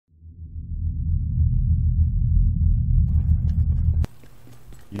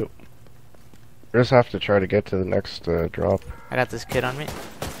Yep. We just have to try to get to the next drop. I got this kid on me.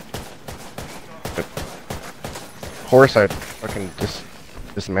 Horse, I fucking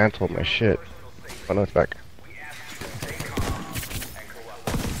dismantled my shit. Oh no, it's back.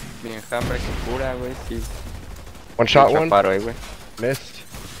 Bien, hambre que cura, güey, sí. One shot, one. Paro ahí, güey. Missed.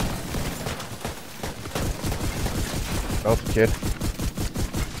 Oh, kid.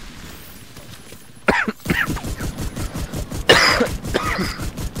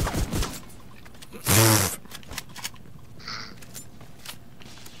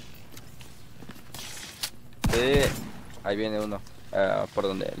 Sí, ahí viene uno. Por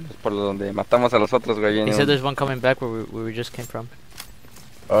donde matamos a los otros, güey. He Viene said uno. there's one coming back where we just came from.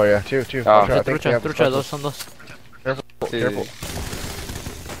 Oh yeah, two. Ah, I think we have Trucha, dos son dos. Careful, Sí, careful.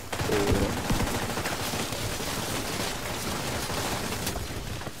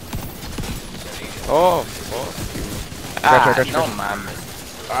 Oh, Gotcha. no mames.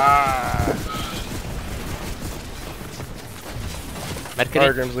 Medkit.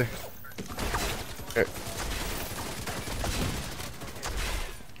 Alright, Grimsley. Okay.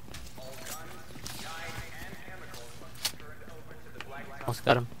 Almost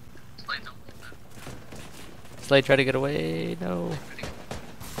got him. Slade, try to get away. No.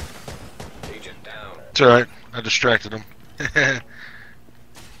 It's alright, I distracted him.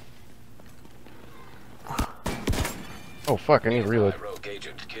 Oh fuck, I need to reload.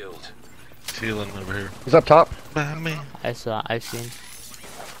 Healing over here. He's up top. Behind me. I've seen.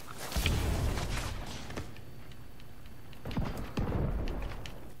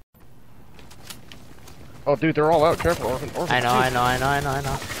 Oh dude, they're all out. Careful, Orphan. I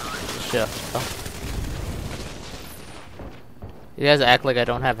know. Shit. Oh. You guys act like I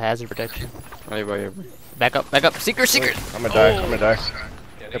don't have hazard protection. Ahí voy, ahí voy. Back up. Seeker. I'm gonna die. I'm gonna die.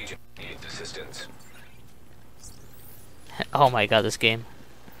 Yep. Assistance. Oh my god, this game.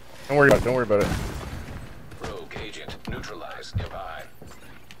 Don't worry about it. Rogue agent neutralized nearby.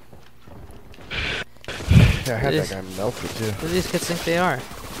 Yeah, I had that guy melted too. Who do these kids think they are?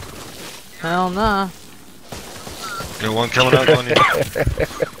 Hell nah. Got one coming out on you.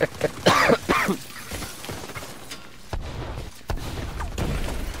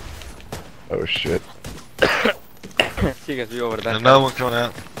 Oh shit. Sigues vivo, ¿verdad? Another one coming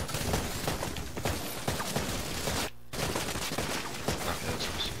out.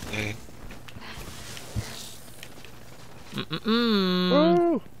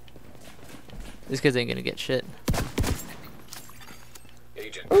 Woo! These kids ain't gonna get shit.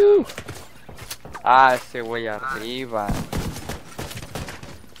 Agent Woo! Ah, ese güey arriba.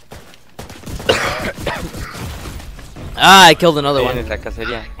 Ah, I killed another Tienes one. la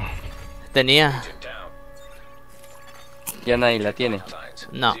cacería. Tenía. down. Ya nadie la tiene. Lines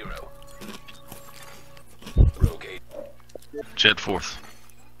No. 0. Rogue agent. Jet forth.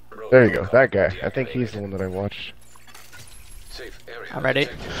 There you go. That guy. I think he's the one that I watched. Safe area. I'm ready.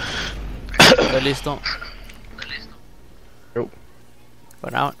 Estoy listo. Go.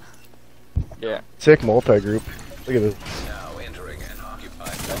 Going out. Yeah. Sick multi-group. Look at this. Now entering an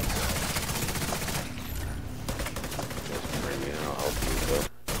occupied zone.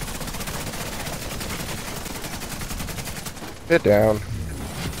 Sit down.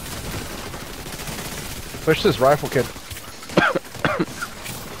 Push this rifle, kid.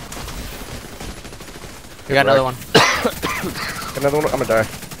 We got another one. Another one. I'm gonna die.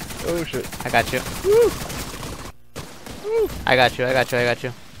 Oh shit. I got you. Woo! I got you.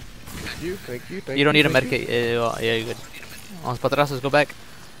 Thank you. You don't need a medkit. Yeah, you're good. Vamos para atrás. Let's go back.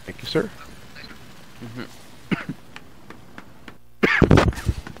 Thank you, sir.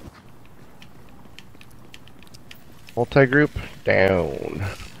 Multi-group down.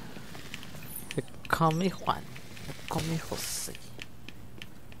 Call me Juan. Call me Jose.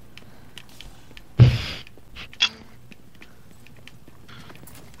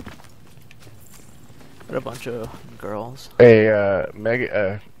 What a bunch of girls. Hey,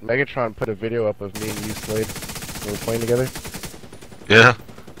 Megatron put a video up of me and you, Slade, when we were playing together. Yeah.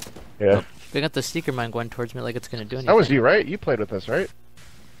 Yeah. We got the seeker mine going towards me like it's gonna do anything. That was you, right? You played with us, right?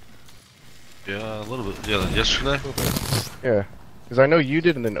 Yeah, a little bit. Yeah, yesterday. Yeah. Because I know you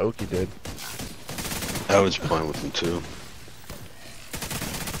did and then Oki did. I was playing with him too.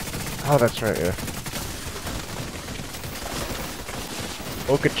 Oh, that's right, yeah.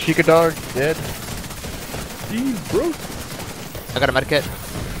 Oka Chica Dog, dead. Jeez, bro. I got a medkit.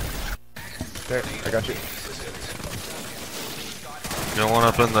 There, I got you. Got one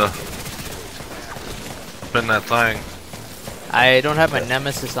up in that thing. I don't have my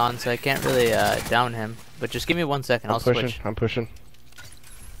nemesis on, so I can't really down him. But just give me 1 second. I'll switch. I'm pushing.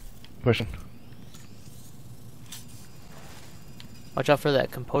 Pushing. Oh, Watch out for that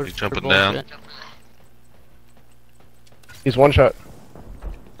composure. He's jumping bullshit. down. He's one shot.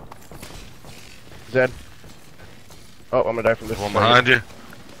 He's dead. Oh, I'm gonna die from this. One behind you.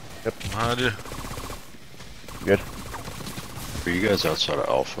 Yep. Behind you. Good. Are you guys outside of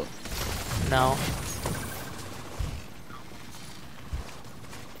Alpha? No.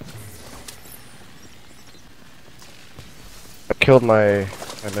 I killed my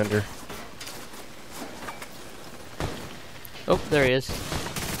mender. Oh, there he is.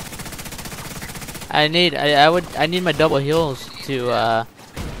 I need my double heals to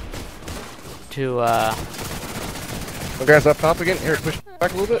Oh, guys, up top again. Here, push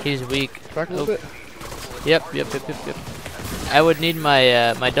back a little bit. he's weak. Back a little bit. Yep. I would need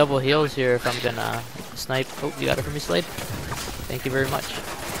my my double heals here if I'm gonna snipe. Oh, you got it for me, Slade. Thank you very much.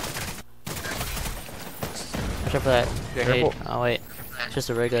 Watch out for that grenade. Careful. Oh wait, it's just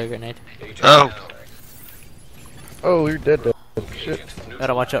a regular grenade. Oh, Oh, you're dead. Shit.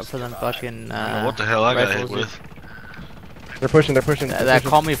 Gotta watch out for them fucking. what the hell I got hit rifles, with? They're pushing. They're pushing. That, that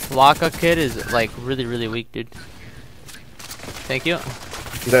call me Flocka kid is like really weak, dude. Thank you.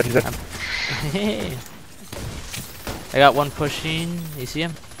 He's dead. He's dead. I got one pushing. You see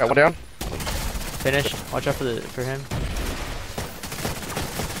him? Got one down. Finished. Watch out for him.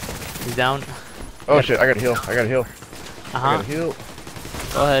 He's down. Oh Yep. shit! I gotta heal. I gotta heal. I Uh-huh. gotta heal.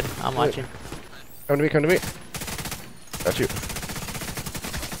 Go ahead. I'm watching. Come to me. Come to me. Got you.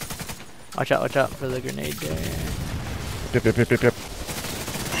 Watch out for the grenade there. Yep.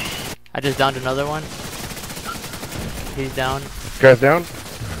 I just downed another one. He's down. Guys down.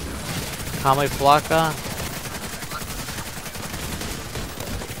 Kame Flocka.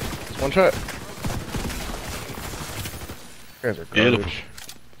 Just one shot. You guys are Beautiful. garbage.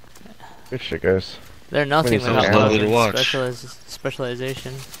 Good shit, guys. They're nothing Wait, so without it's lovely to watch.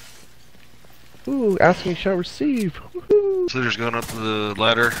 specialization. Ooh, ask me shall receive. Woohoo. Sleater's going up the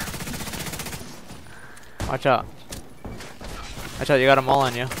ladder. Watch out. Watch out, you got them all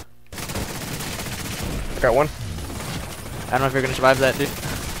on you. I got one. I don't know if you're gonna survive that, dude.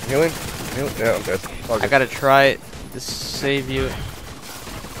 Healing. Healing. Yeah, I'm dead. All I good. gotta try it to save you.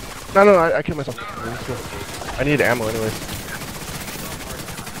 No, I killed myself. I need ammo anyways.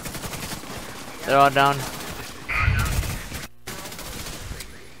 They're all down.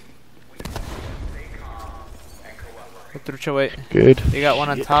 Trucha, wait. Good. They got one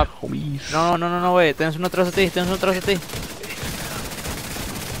on top. Homies. No, wait. Tienes uno atrás de ti. Tienes uno atrás de ti.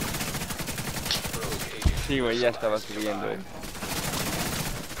 Sí, güey, ya estaba subiendo,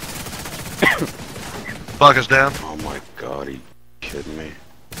 Flocka's down. Oh my god, are you kidding me?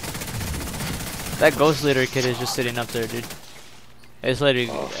 That ghost leader kid is just sitting up there, dude. Hey, this lady,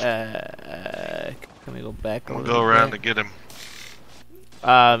 can we go back? I'm gonna go around to get him. If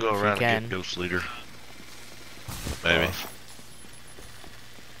Go you around and can. get Ghost Leader. Maybe.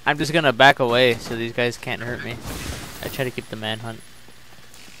 I'm just gonna back away so these guys can't hurt me. I try to keep the manhunt.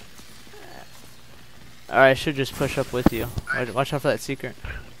 Alright, I should just push up with you. Watch out for that secret.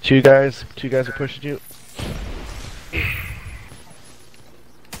 Two guys are pushing you.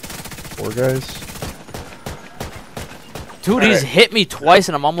 4 guys. Dude, he's Alright. hit me twice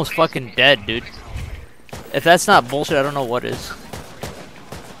and I'm almost fucking dead, dude. If that's not bullshit, I don't know what is.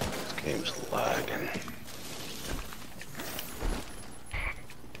 This game's lagging.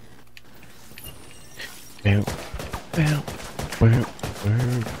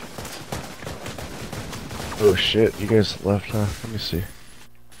 Oh shit, you guys left, huh? Let me see.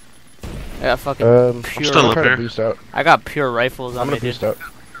 I got fucking I'm pure. still I'm up trying here. to boost out. I got pure rifles I'm on me, gonna dude. boost out.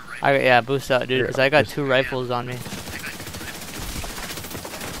 Yeah, boost out, dude, Here, because I got just- 2 rifles on me.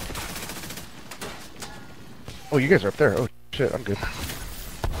 Oh, you guys are up there. Oh shit, I'm good.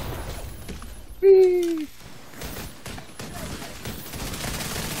 Whee!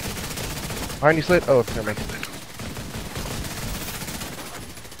 Behind you, Slate. Oh, never mind.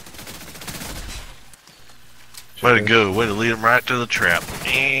 Way to go. Way to lead him right to the trap.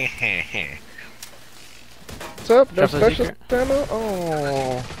 What's up? No Drop a special secret. ammo?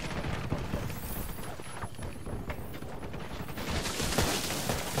 Oh.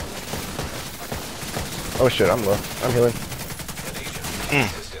 Oh shit, I'm low. I'm healing.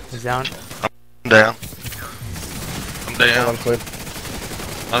 He's down, I'm down. I'm Hold down. on, Slade.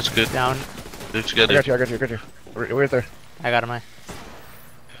 That's good. down. Do what you I gotta got do. you, I got you, I got you. We're right there. I got him, I.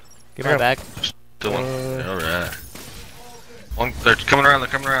 Give I my got back. Still one. Alright. One, they're coming around. They're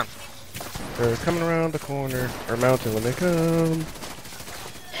coming around. They're coming around the corner, or mountain when they come.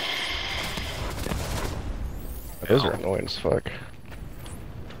 Oh, those are annoying as fuck.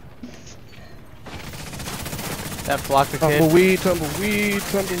 That Flocka kid. Tumbleweed, tumbleweed,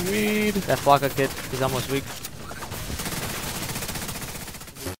 tumbleweed. That Flocka kid. He's almost weak.